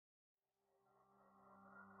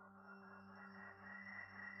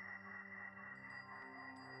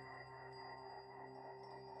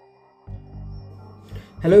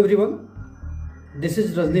Hello everyone, this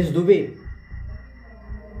is Rajneesh Dubey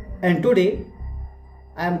and today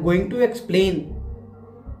I am going to explain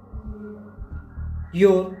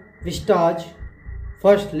your Vistas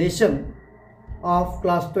first lesson of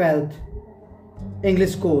class 12th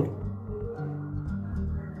English core.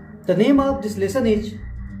 The name of this lesson is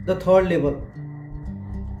The Third Level,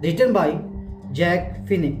 written by Jack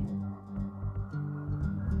Finney.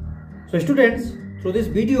 So students, through this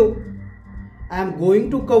video I am going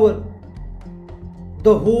to cover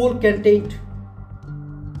the whole content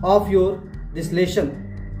of this lesson,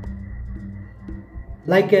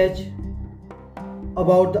 like as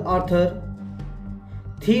about the author,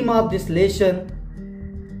 theme of this lesson,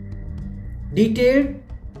 detailed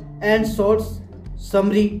and short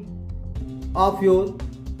summary of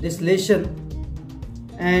this lesson,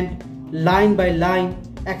 and line by line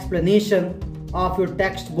explanation of your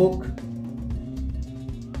textbook,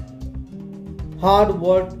 hard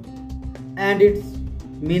word and its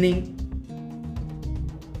meaning,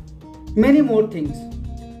 many more things.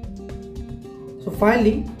 So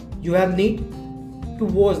finally you have need to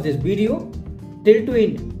watch this video till to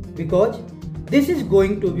end, because this is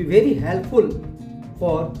going to be very helpful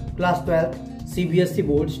for class 12 CBSE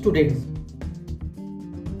board students.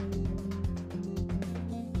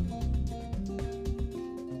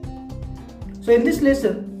 So in this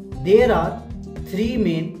lesson there are three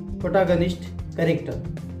main protagonists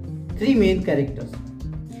three main characters.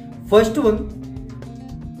 First one,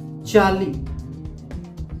 Charley.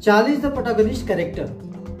 Charley is the protagonist character,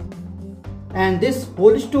 and this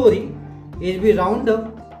whole story is be round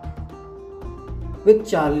up with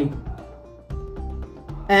Charley.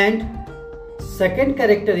 And second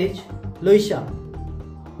character is Louisa.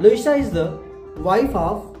 Louisa is the wife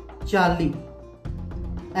of Charley.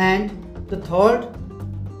 And the third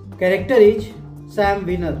character is Sam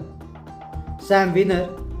Winner. Sam Winner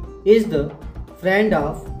is the friend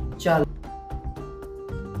of Charley.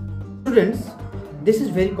 Students, this is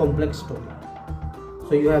very complex story,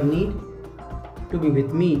 so you have need to be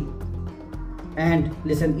with me and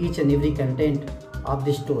listen each and every content of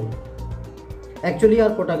this story. Actually,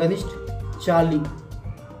 our protagonist Charley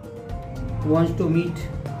wants to meet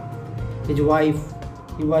his wife.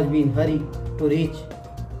 He was in hurry to reach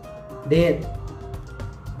there.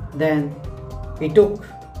 Then he took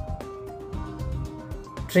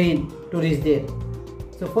train to reach there.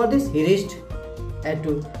 So for this he reached at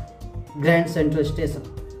Grand Central Station.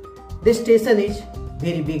 This station is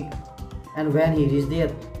very big, and when he reached there,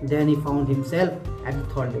 then he found himself at the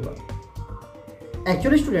third level.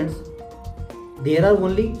 Actually students, there are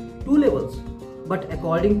only two levels, but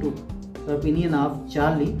according to the opinion of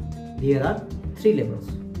Charley, there are three levels.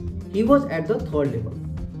 He was at the third level.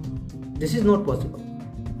 This is not possible,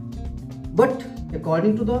 but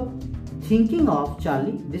according to the thinking of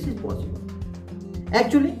Charley, this is possible.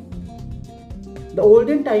 Actually, the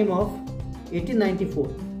olden time of 1894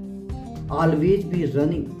 always be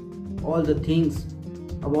running all the things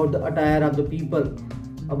about the attire of the people,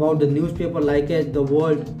 about the newspaper like as the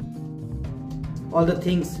world, all the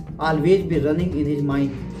things always be running in his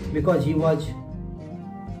mind, because he was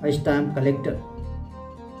a stamp collector.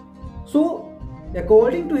 So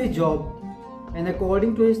according to his job and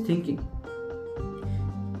according to his thinking,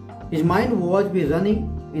 his mind was be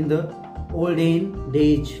running in the olden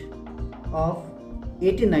days of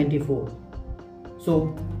 1894.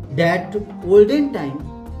 So that olden time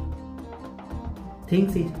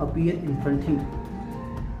things is appear in front of him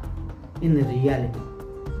in reality.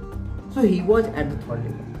 So he was at the third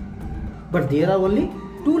level, but there are only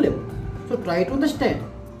two levels. So try to understand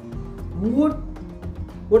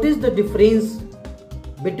what is the difference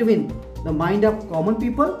between the mind of common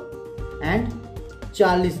people and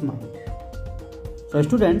Charley's mind. So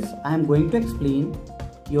students, I am going to explain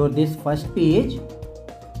this first page.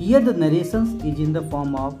 Here the narrations is in the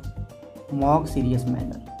form of mock serious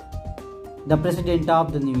manner. The president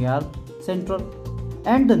of the New York Central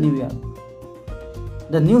and the New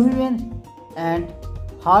Haven and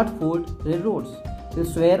Hartford railroads will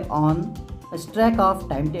swear on a stack of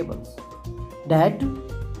timetables that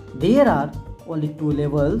there are only two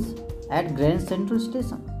levels at Grand Central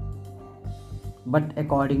Station. But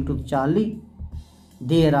according to Charley,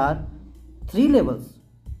 there are three levels.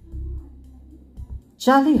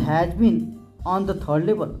 Charley has been on the third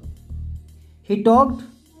level. He talked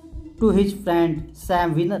to his friend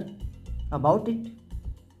Sam Winner about it.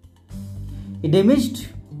 He dismissed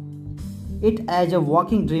it as a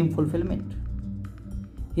walking dream fulfillment.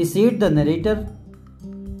 He said the narrator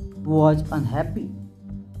was unhappy.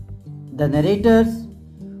 The narrator's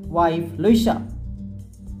wife Louisa,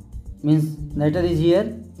 means narrator is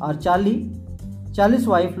here, or Charley, Charlie's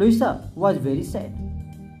wife Louisa was very sad.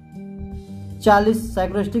 Charlie's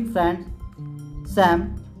psychiatric friend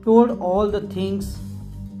Sam told all the things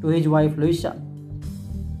to his wife Louisa.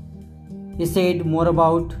 He said more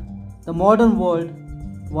about the modern world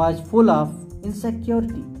was full of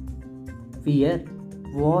insecurity, fear,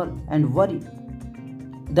 war, and worry.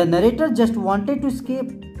 The narrator just wanted to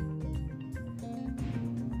escape.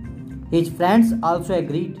 His friends also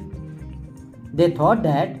agreed. They thought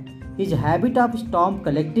that his habit of stamp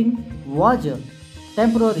collecting was a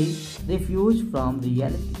temporary refuge from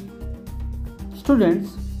reality.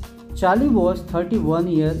 Students, Charlie was 31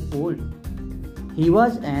 years old. He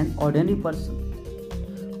was an ordinary person.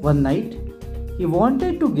 One night, he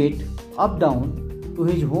wanted to get up down to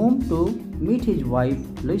his home to meet his wife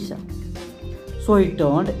Louisa. So he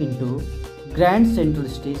turned into Grand Central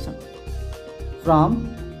Station from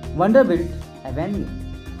Vanderbilt Avenue.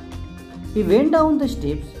 He went down the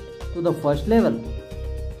steps to the first level,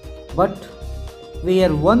 but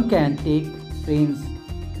where one can take trains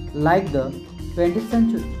like the 20th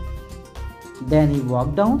century. Then he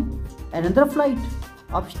walked down another flight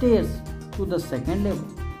upstairs to the second level.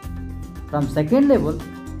 From second level,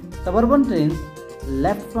 suburban trains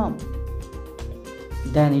left from.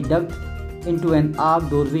 Then he ducked into an arched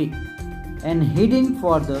doorway and heading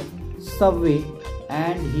for the subway,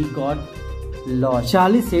 and he got lost.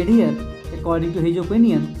 Charlie said here, according to his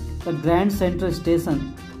opinion, the Grand Central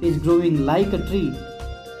Station is growing like a tree,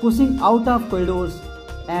 pushing out of corridors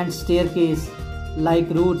and staircase like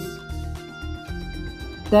roots.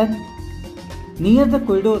 Then, near the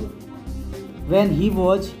corridor, when he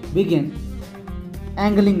was began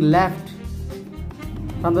angling left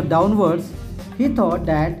from the downwards, he thought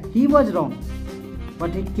that he was wrong,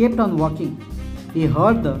 but he kept on walking. He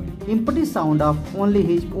heard the empty sound of only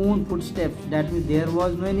his own footsteps. That means there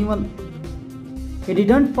was no anyone. He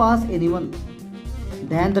didn't pass anyone.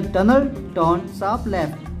 Then the tunnel turned sharp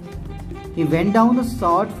left. He went down a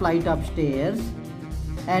short flight upstairs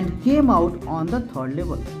and came out on the third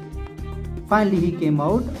level. Finally, he came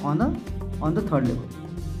out on the third level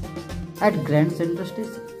at Grand Central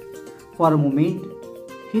Station. For a moment,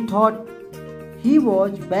 he thought he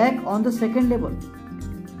was back on the second level,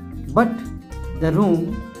 but the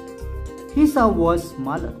room he saw was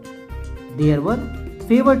smaller. There were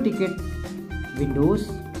fewer ticket windows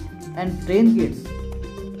and train gates.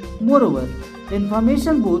 Moreover, the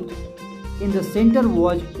information booth in the center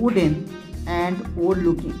was wooden and old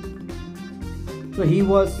looking. So he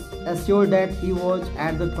was assured that he was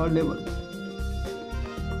at the third level.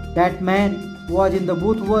 That man was in the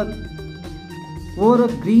booth wore a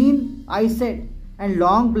green eye set and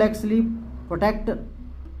long black sleeve protector.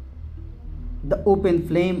 The open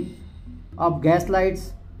flame of gas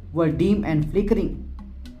lights were dim and flickering.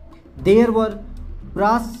 There were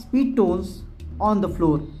brass speedtones on the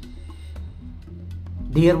floor.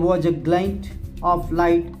 There was a glint of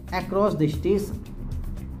light across the station.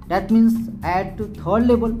 That means at the third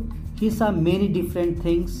level, he saw many different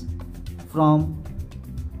things from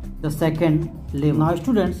the second level. Now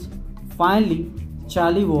students, finally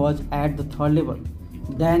Charlie was at the third level.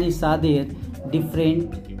 Then he saw there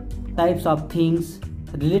different types of things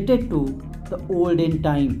related to the olden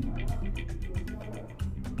time.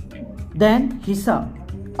 Then he saw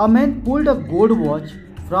a man pulled a gold watch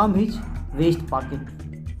from his waist pocket.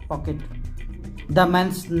 The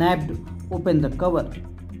man snapped open the cover.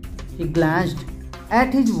 He glanced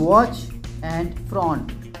at his watch and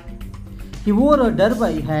frowned. He wore a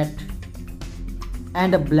derby hat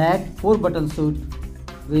and a black 4-button suit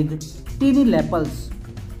with teeny lapels.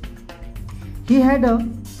 He had a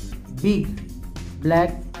big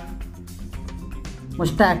black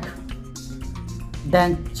mustache.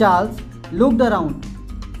 Then Charles looked around.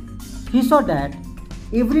 He saw that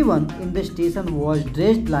everyone in the station was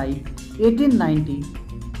dressed like 1890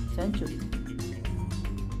 century.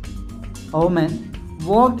 A woman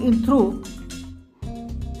walked in through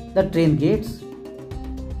the train gates.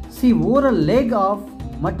 She wore a leg of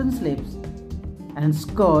mutton slips and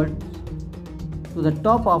skirt to the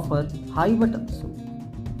top of her high button suit.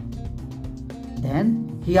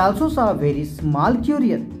 Then he also saw a very small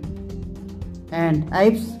courier and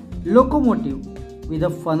Ives locomotive with a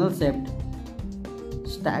funnel-shaped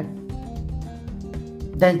stack.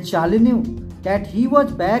 Then Charlie knew that he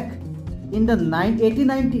was back in the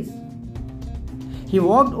 1890s. He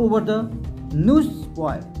walked over the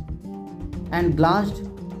newsboy and glanced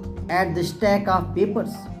at the stack of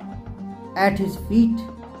papers at his feet.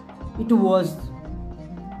 It was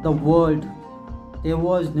The World. There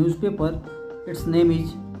was newspaper. Its name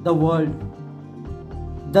is The World.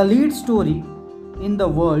 The lead story in The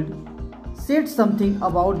World said something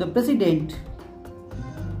about the president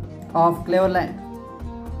of Cleveland.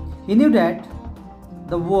 He knew that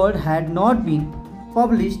the word had not been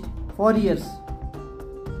published for years.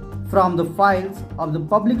 From the files of the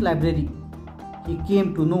public library, he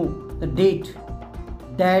came to know the date.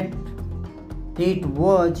 That date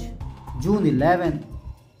was June 11,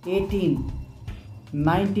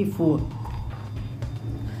 1894.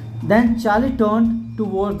 Then Charlie turned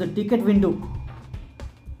towards the ticket window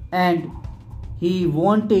and he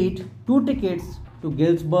wanted 2 tickets to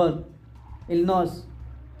Galesburg, Illinois.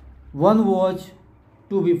 One was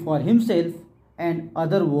to be for himself and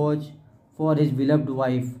other was for his beloved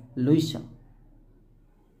wife Louisa.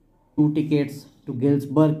 2 tickets to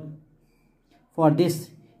Galesburg. For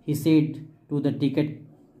this, he said to the ticket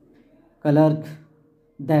clerk.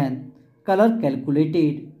 Then clerk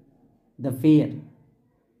calculated the fare.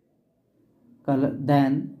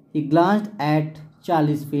 Then he glanced at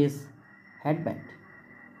Charlie's face headband.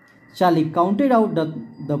 Charlie counted out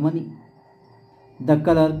the money. The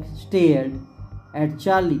clerk stared at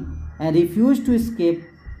Charlie and refused to escape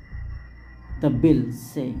the bill,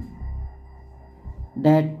 saying,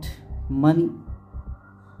 "That money."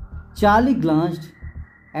 Charlie glanced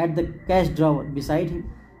at the cash drawer beside him.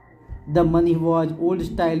 The money was old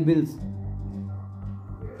style bills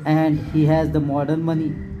and he has the modern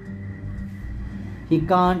money. He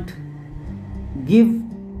can't give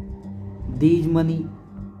these money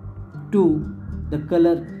to the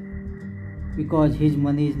clerk because his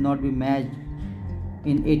money is not be matched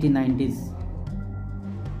in 1890s.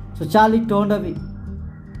 So Charlie turned away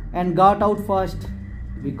and got out fast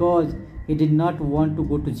because he did not want to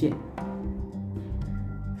go to jail.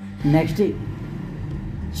 Next day,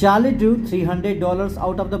 Charlie drew $300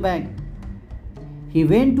 out of the bank. He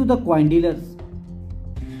went to the coin dealer's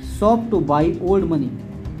shop to buy old money.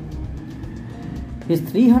 His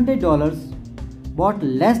 $300 bought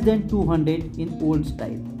less than $200 in old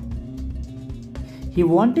style. He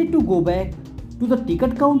wanted to go back to the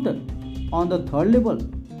ticket counter on the 3rd level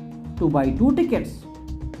to buy 2 tickets.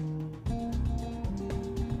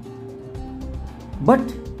 But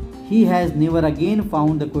he has never again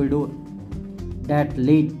found the corridor that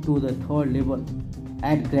led to the 3rd level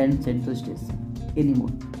at Grand Central Station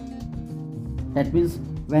anymore. That means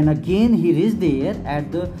when again he reached there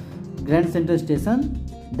at the Grand Central Station,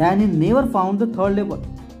 then he never found the 3rd level.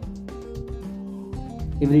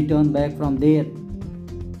 He returned back from there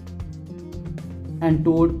and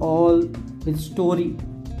told all his story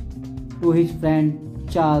to his friend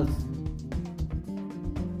Charles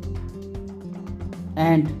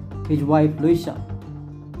and his wife Louisa.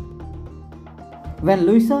 When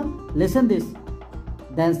Louisa listened this,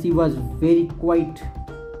 then she was very quiet.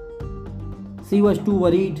 She was too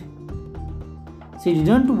worried. She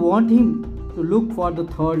didn't want him to look for the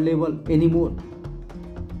 3rd level anymore.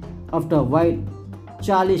 After a while,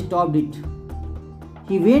 Charlie stopped it.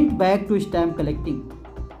 He went back to stamp collecting.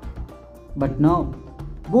 But now,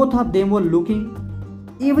 both of them were looking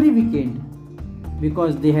every weekend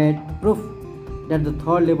because they had proof that the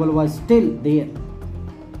 3rd level was still there.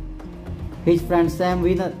 His friend Sam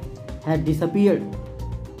Wiener had disappeared.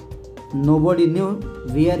 Nobody knew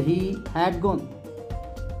where he had gone.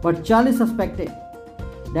 But Charlie suspected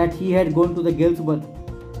that he had gone to the Galesburg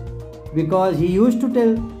because he used to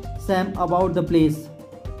tell Sam about the place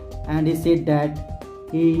and he said that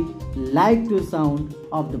he liked the sound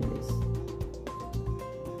of the place.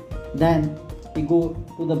 Then he go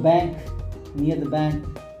to the bank, near the bank,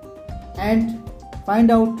 and find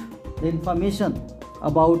out the information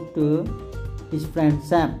about his friend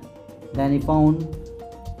Sam. Then he found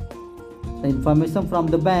the information from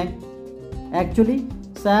the bank. Actually,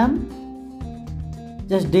 Sam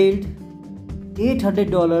just dealt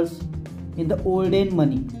 $800 in the olden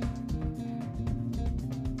money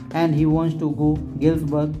and he wants to go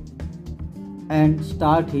Galesburg and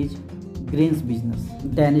start his grains business.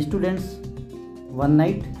 Then students, one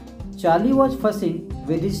night Charlie was fussing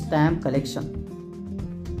with his stamp collection.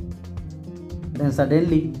 Then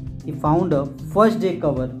suddenly he found a first day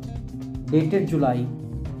cover dated July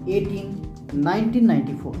 18,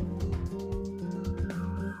 1994.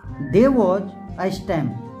 There was a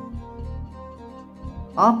stamp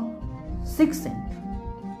of 6 cents.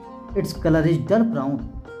 Its color is dull brown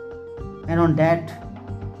and on that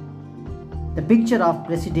the picture of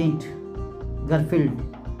President Garfield.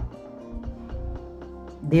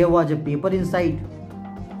 There was a paper inside.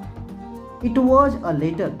 It was a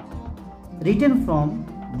letter written from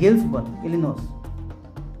Galesburg, Illinois,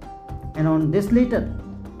 and on this letter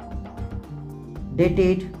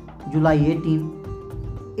dated July 18,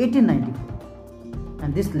 1894,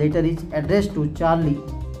 and this letter is addressed to Charlie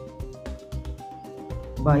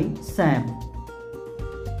by Sam.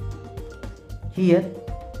 Here,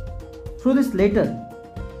 through this letter,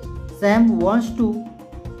 Sam wants to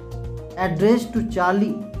address to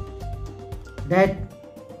Charlie that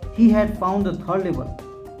he had found the third level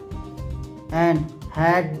and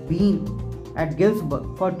had been at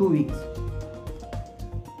Galesburg for 2 weeks.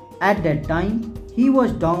 At that time, he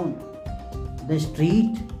was down the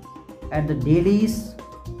street at the Dailies.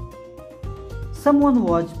 Someone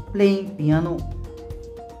was playing piano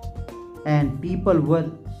and people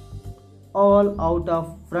were all out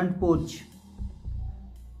of front porch.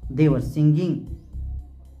 They were singing.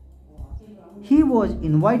 He was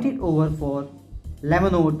invited over for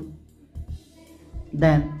lemonade.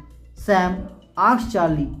 Then Sam asked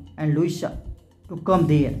Charley and Louisa to come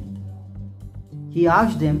there. He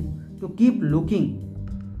asked them to keep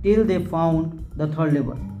looking till they found the third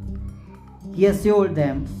level. He assured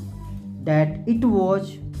them that it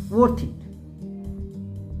was worth it.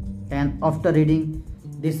 And after reading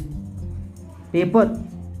this paper,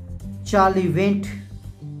 Charlie went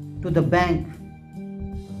to the bank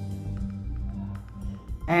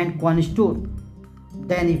and coin store.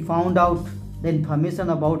 Then he found out the information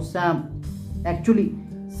about Sam. Actually,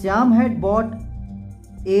 Sam had bought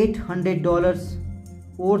 $800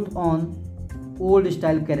 worth on old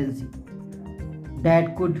style currency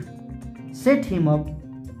that could set him up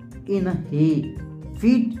in a hay,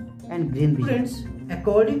 feed and grain business. Friends,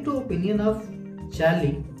 according to opinion of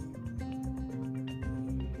Charlie,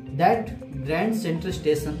 that Grand Central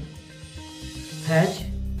Station has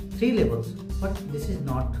 3 levels, but this is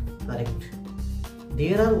not correct.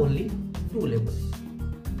 There are only 2 levels.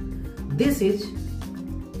 This is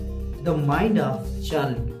the mind of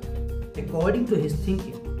Charlie. According to his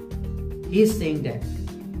thinking, he is saying that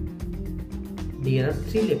there are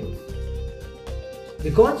 3 levels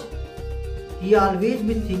because he always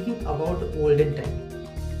been thinking about the olden time.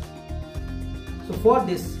 So for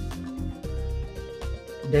this,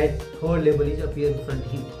 that third level is appearing in front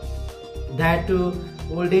of him. That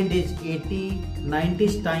olden days 80s,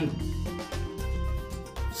 90s time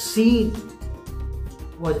scene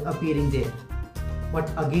was appearing there. But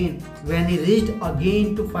again, when he reached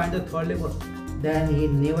again to find the third level, then he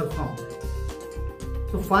never found it.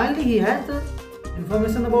 So finally he has the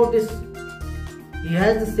information about this. He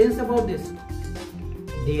has the sense about this.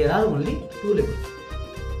 There are only 2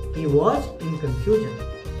 levels. He was in confusion.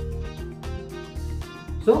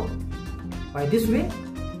 So by this way,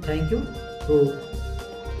 thank you to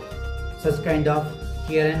such kind of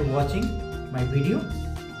care and watching my video.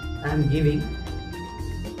 I am giving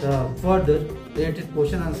the further related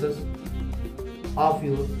question answers of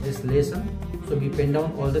your this lesson. So be pen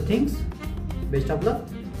down all the things. Best of luck.